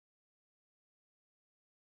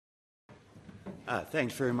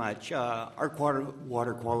Thanks very much. Our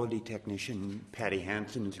water quality technician, Patty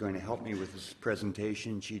Hansen, is going to help me with this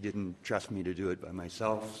presentation. She didn't trust me to do it by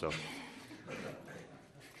myself, so.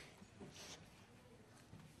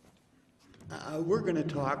 We're going to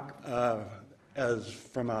talk as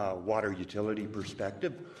from a water utility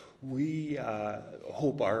perspective. We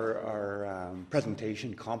hope our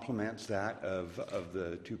presentation complements that of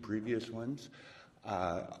the two previous ones.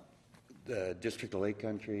 The District of Lake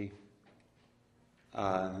Country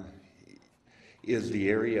is the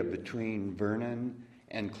area between Vernon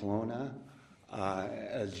and Kelowna.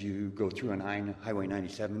 As you go through Highway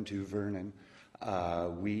 97 to Vernon,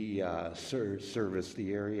 we service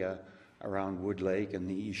the area around Wood Lake and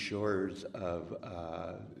the east shores of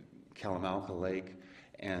Kelowna Lake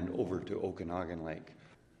and over to Okanagan Lake.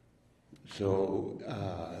 So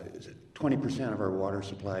 20% of our water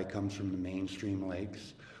supply comes from the mainstream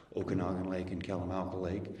lakes, Okanagan Lake and Kelowna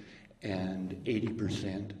Lake, and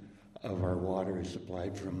 80% of our water is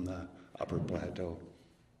supplied from the upper plateau.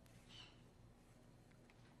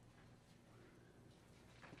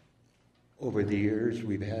 Over the years,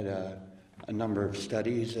 we've had a number of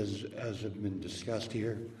studies, as have been discussed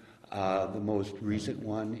here. The most recent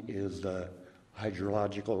one is the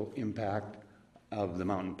hydrological impact of the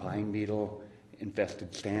mountain pine beetle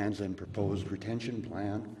infested stands and proposed retention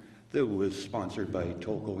plan that was sponsored by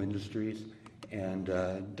Tolko Industries and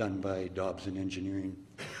done by Dobson Engineering.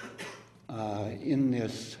 In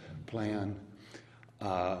this plan,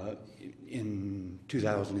 in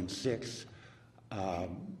 2006,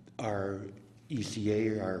 our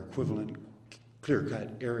ECA, our equivalent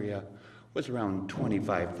clear-cut area, was around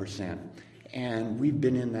 25%. And we've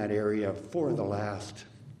been in that area for the last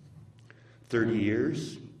 30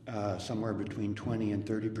 years, somewhere between 20 and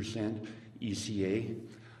 30% ECA.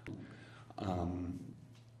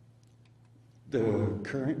 The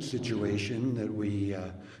current situation that we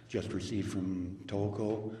just received from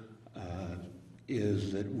Tolko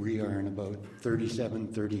is that we are in about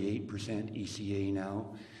 37-38% ECA now,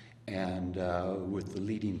 and with the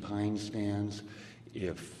leading pine stands,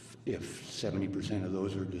 if 70% of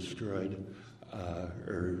those are destroyed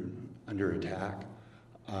or under attack,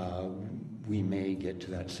 we may get to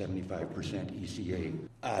that 75%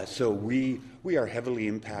 ECA. So we are heavily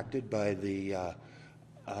impacted by the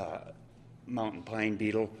mountain pine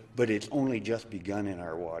beetle, but it's only just begun in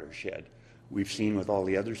our watershed. We've seen with all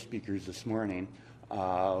the other speakers this morning,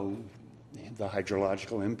 the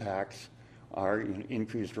hydrological impacts are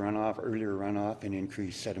increased runoff, earlier runoff, and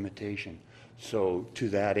increased sedimentation. So to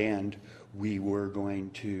that end, we were going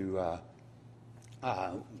to,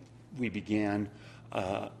 we began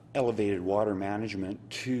elevated water management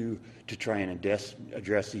to try and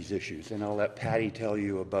address these issues. And I'll let Patty tell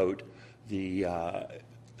you about the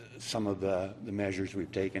some of the measures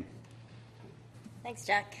we've taken. Thanks,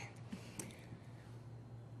 Jack.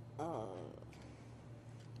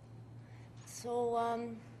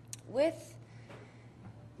 With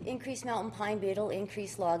increased mountain pine beetle,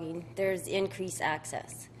 increased logging, there's increased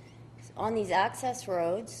access. On these access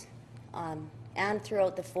roads and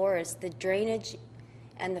throughout the forest, the drainage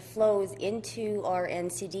and the flows into our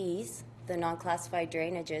NCDs, the non-classified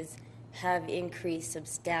drainages, have increased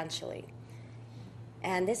substantially.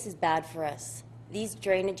 And this is bad for us. These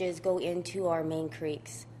drainages go into our main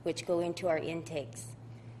creeks, which go into our intakes.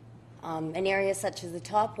 An area such as the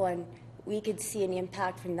top one, we could see an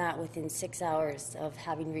impact from that within 6 hours of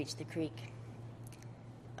having reached the creek.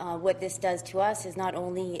 What this does to us is not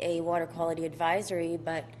only a water quality advisory,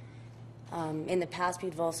 but in the past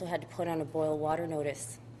we've also had to put on a boil water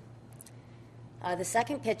notice. The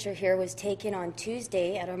second picture here was taken on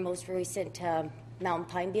Tuesday at our most recent mountain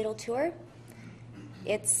pine beetle tour.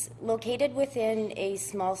 It's located within a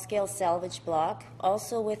small-scale salvage block,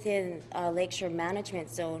 also within a lakeshore management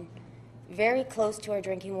zone, very close to our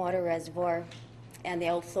drinking water reservoir and the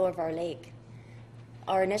outflow of our lake.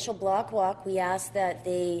 Our initial block walk, we asked that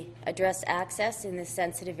they address access in this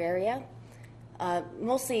sensitive area.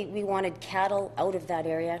 Mostly we wanted cattle out of that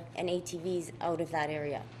area and ATVs out of that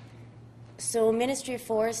area. So Ministry of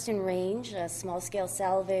Forest and Range, small-scale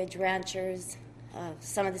salvage, ranchers,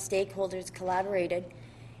 some of the stakeholders collaborated,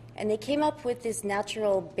 and they came up with this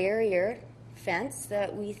natural barrier fence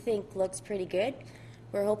that we think looks pretty good.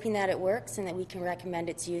 We're hoping that it works and that we can recommend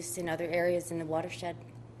its use in other areas in the watershed.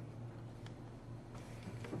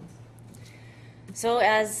 So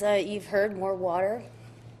as you've heard, more water,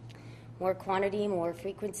 more quantity, more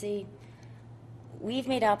frequency. We've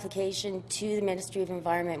made application to the Ministry of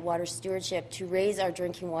Environment Water Stewardship to raise our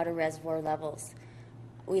drinking water reservoir levels.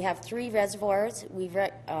 We have 3 reservoirs. We've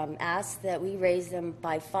asked that we raise them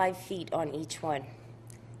by 5 feet on each one.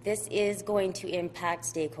 This is going to impact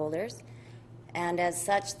stakeholders, and as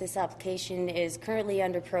such, this application is currently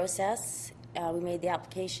under process. We made the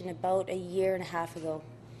application about a year and a half ago.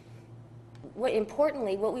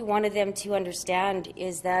 Importantly, what we wanted them to understand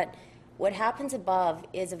is that what happens above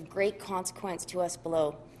is of great consequence to us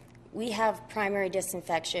below. We have primary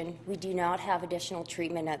disinfection. We do not have additional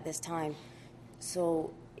treatment at this time.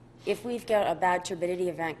 So if we've got a bad turbidity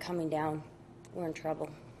event coming down, we're in trouble.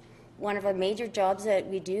 One of our major jobs that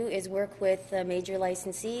we do is work with a major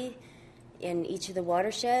licensee in each of the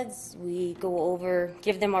watersheds. We go over,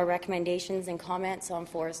 give them our recommendations and comments on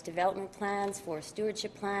forest development plans, forest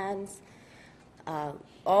stewardship plans.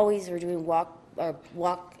 Always we're doing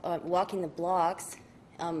walking the blocks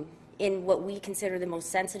in what we consider the most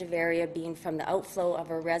sensitive area, being from the outflow of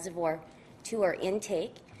our reservoir to our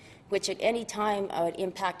intake, which at any time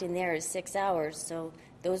impact in there is 6 hours. So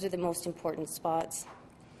those are the most important spots.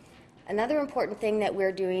 Another important thing that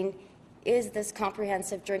we're doing is this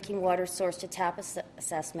comprehensive drinking water source to tap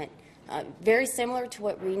assessment. Very similar to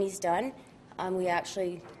what Reenie's done. We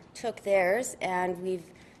actually took theirs and we've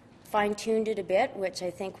fine-tuned it a bit, which I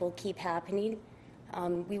think will keep happening.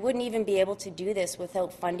 We wouldn't even be able to do this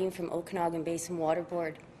without funding from Okanagan Basin Water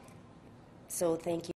Board. So thank you.